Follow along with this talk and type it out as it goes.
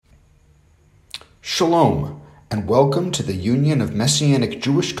Shalom, and welcome to the Union of Messianic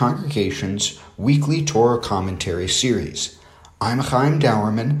Jewish Congregations weekly Torah commentary series. I'm Chaim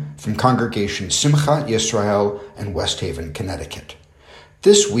Dowerman from Congregation Simchat Yisrael in West Haven, Connecticut.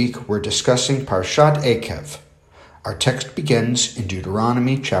 This week we're discussing Parshat Ekev. Our text begins in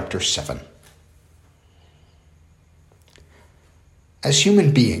Deuteronomy chapter 7. As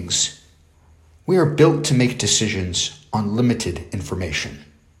human beings, we are built to make decisions on limited information.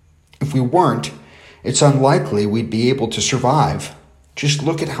 If we weren't, it's unlikely we'd be able to survive. Just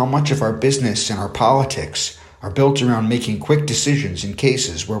look at how much of our business and our politics are built around making quick decisions in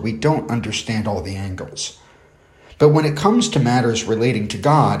cases where we don't understand all the angles. But when it comes to matters relating to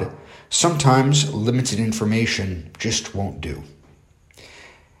God, sometimes limited information just won't do.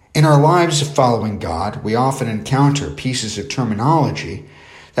 In our lives of following God, we often encounter pieces of terminology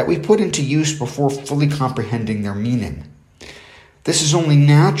that we put into use before fully comprehending their meaning. This is only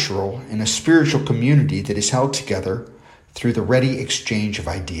natural in a spiritual community that is held together through the ready exchange of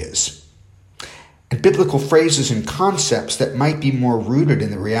ideas. And biblical phrases and concepts that might be more rooted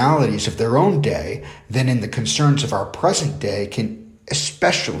in the realities of their own day than in the concerns of our present day can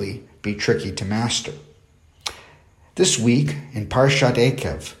especially be tricky to master. This week in Parshat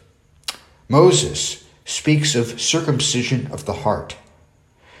Ekev, Moses speaks of circumcision of the heart.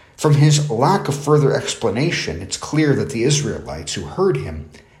 From his lack of further explanation, it's clear that the Israelites who heard him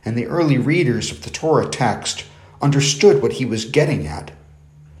and the early readers of the Torah text understood what he was getting at.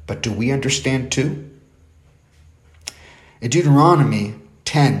 But do we understand too? In Deuteronomy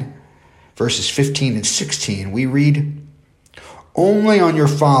 10, verses 15 and 16, we read, "Only on your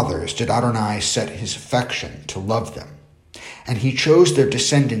fathers did Adonai set his affection to love them, and he chose their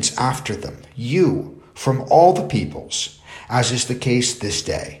descendants after them, you, from all the peoples, as is the case this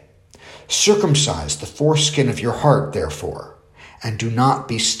day. Circumcise the foreskin of your heart, therefore, and do not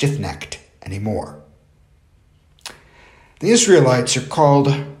be stiff-necked anymore." The Israelites are called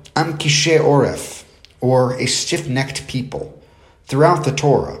Am Kishei Oref, or a stiff-necked people, throughout the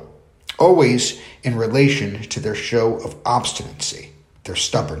Torah, always in relation to their show of obstinacy, their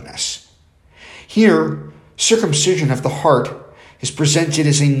stubbornness. Here, circumcision of the heart is presented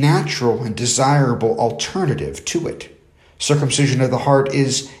as a natural and desirable alternative to it. Circumcision of the heart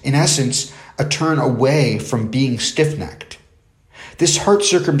is, in essence, a turn away from being stiff-necked. This heart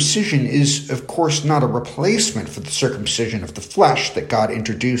circumcision is, of course, not a replacement for the circumcision of the flesh that God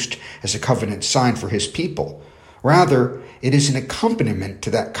introduced as a covenant sign for his people. Rather, it is an accompaniment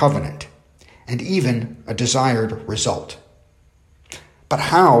to that covenant, and even a desired result. But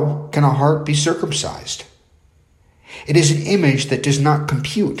how can a heart be circumcised? It is an image that does not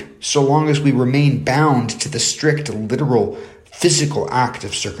compute so long as we remain bound to the strict, literal, physical act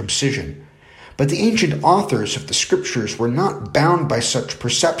of circumcision. But the ancient authors of the scriptures were not bound by such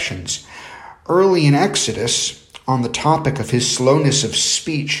perceptions. Early in Exodus, on the topic of his slowness of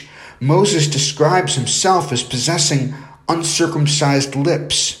speech, Moses describes himself as possessing uncircumcised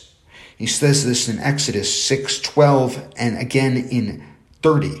lips. He says this in Exodus 6:12 and again in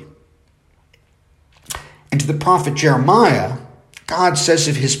 30. And to the prophet Jeremiah, God says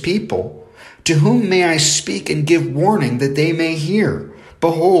of his people, "To whom may I speak and give warning that they may hear?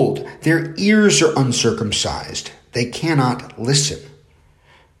 Behold, their ears are uncircumcised. They cannot listen."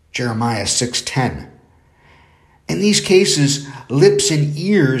 Jeremiah 6:10. In these cases, lips and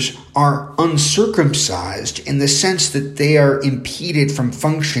ears are uncircumcised in the sense that they are impeded from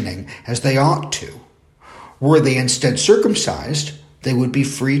functioning as they ought to. Were they instead circumcised, they would be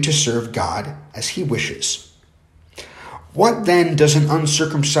free to serve God as he wishes. What then does an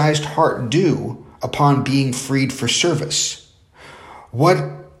uncircumcised heart do upon being freed for service? What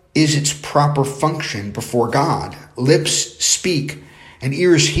is its proper function before God? Lips speak and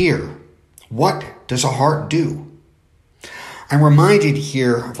ears hear. What does a heart do? I'm reminded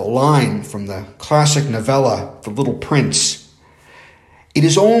here of a line from the classic novella, The Little Prince. "It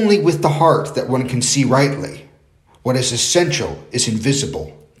is only with the heart that one can see rightly. What is essential is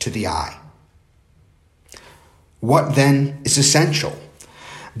invisible to the eye." What then is essential?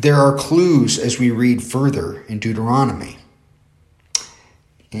 There are clues as we read further in Deuteronomy.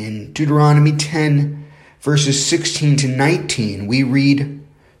 In Deuteronomy 10, verses 16 to 19, we read,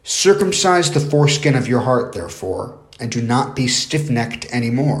 "Circumcise the foreskin of your heart, therefore, and do not be stiff-necked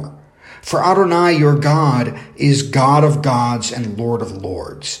anymore. For Adonai your God is God of gods and Lord of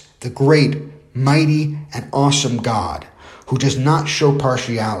lords, the great, mighty, and awesome God, who does not show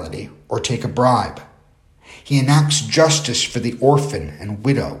partiality or take a bribe. He enacts justice for the orphan and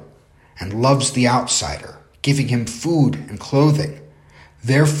widow and loves the outsider, giving him food and clothing.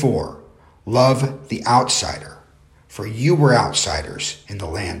 Therefore, love the outsider, for you were outsiders in the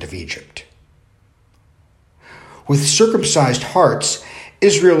land of Egypt." With circumcised hearts,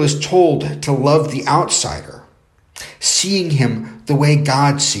 Israel is told to love the outsider, seeing him the way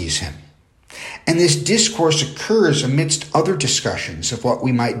God sees him. And this discourse occurs amidst other discussions of what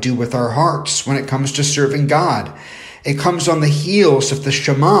we might do with our hearts when it comes to serving God. It comes on the heels of the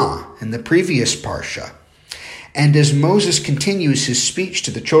Shema in the previous Parsha. And as Moses continues his speech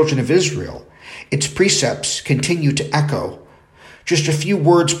to the children of Israel, its precepts continue to echo. Just a few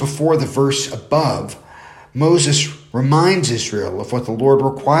words before the verse above, Moses reminds Israel of what the Lord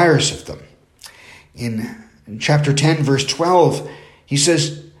requires of them. In chapter 10, verse 12, he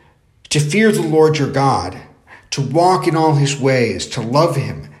says, to fear the Lord your God, to walk in all his ways, to love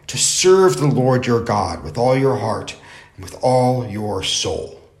him, to serve the Lord your God with all your heart and with all your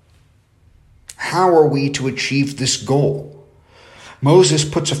soul. How are we to achieve this goal? Moses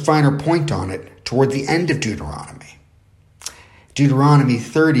puts a finer point on it toward the end of Deuteronomy. Deuteronomy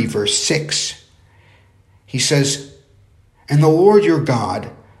 30, verse 6, he says, and the Lord your God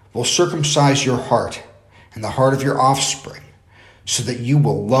will circumcise your heart and the heart of your offspring, so that you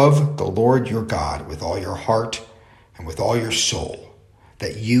will love the Lord your God with all your heart and with all your soul,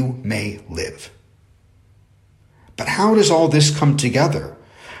 that you may live. But how does all this come together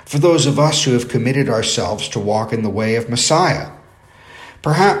for those of us who have committed ourselves to walk in the way of Messiah?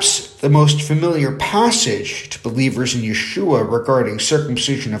 Perhaps the most familiar passage to believers in Yeshua regarding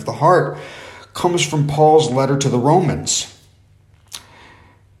circumcision of the heart comes from Paul's letter to the Romans.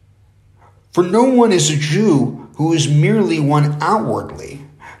 For no one is a Jew who is merely one outwardly,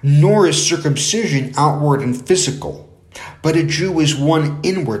 nor is circumcision outward and physical. But a Jew is one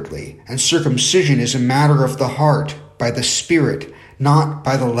inwardly, and circumcision is a matter of the heart, by the Spirit, not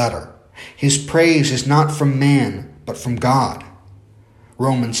by the letter. His praise is not from man, but from God.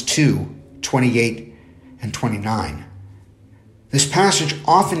 Romans 2, 28 and 29. This passage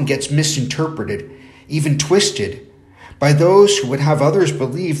often gets misinterpreted, even twisted, by those who would have others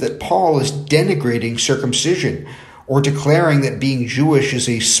believe that Paul is denigrating circumcision or declaring that being Jewish is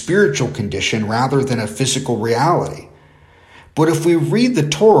a spiritual condition rather than a physical reality. But if we read the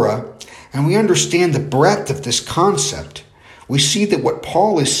Torah and we understand the breadth of this concept, we see that what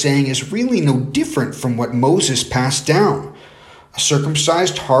Paul is saying is really no different from what Moses passed down. A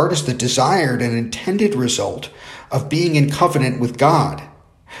circumcised heart is the desired and intended result of being in covenant with God,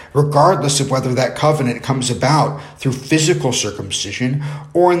 regardless of whether that covenant comes about through physical circumcision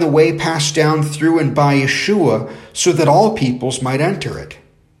or in the way passed down through and by Yeshua so that all peoples might enter it.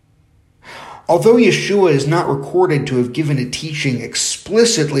 Although Yeshua is not recorded to have given a teaching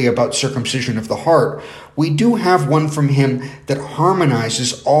explicitly about circumcision of the heart, we do have one from him that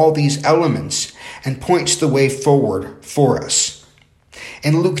harmonizes all these elements and points the way forward for us.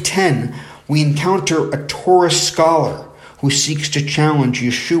 In Luke 10, we encounter a Torah scholar who seeks to challenge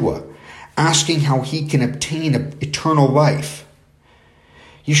Yeshua, asking how he can obtain eternal life.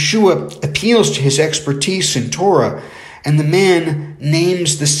 Yeshua appeals to his expertise in Torah, and the man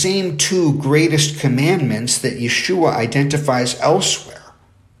names the same two greatest commandments that Yeshua identifies elsewhere.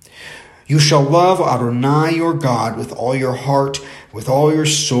 You shall love Adonai your God with all your heart, with all your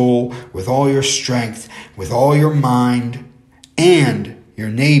soul, with all your strength, with all your mind, and your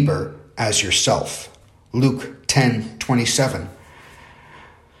neighbor as yourself. Luke 10:27.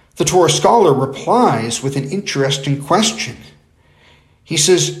 The Torah scholar replies with an interesting question. He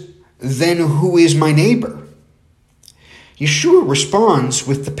says, then who is my neighbor? Yeshua responds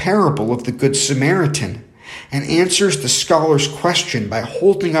with the parable of the Good Samaritan and answers the scholar's question by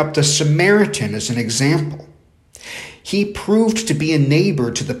holding up the Samaritan as an example. He proved to be a neighbor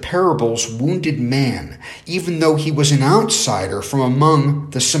to the parable's wounded man, even though he was an outsider from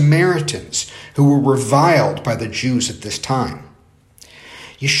among the Samaritans who were reviled by the Jews at this time.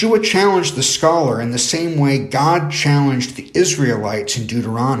 Yeshua challenged the scholar in the same way God challenged the Israelites in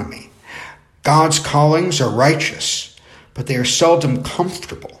Deuteronomy. God's callings are righteous, but they are seldom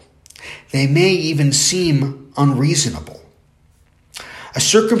comfortable. They may even seem unreasonable. A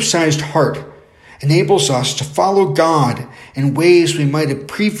circumcised heart enables us to follow God in ways we might have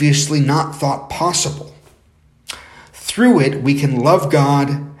previously not thought possible. Through it, we can love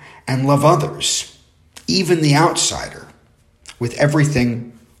God and love others, even the outsider, with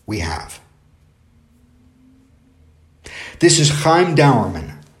everything we have. This is Chaim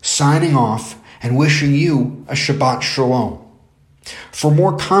Dauerman signing off and wishing you a Shabbat Shalom. For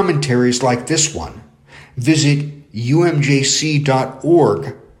more commentaries like this one, visit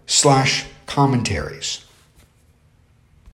umjc.org/commentaries.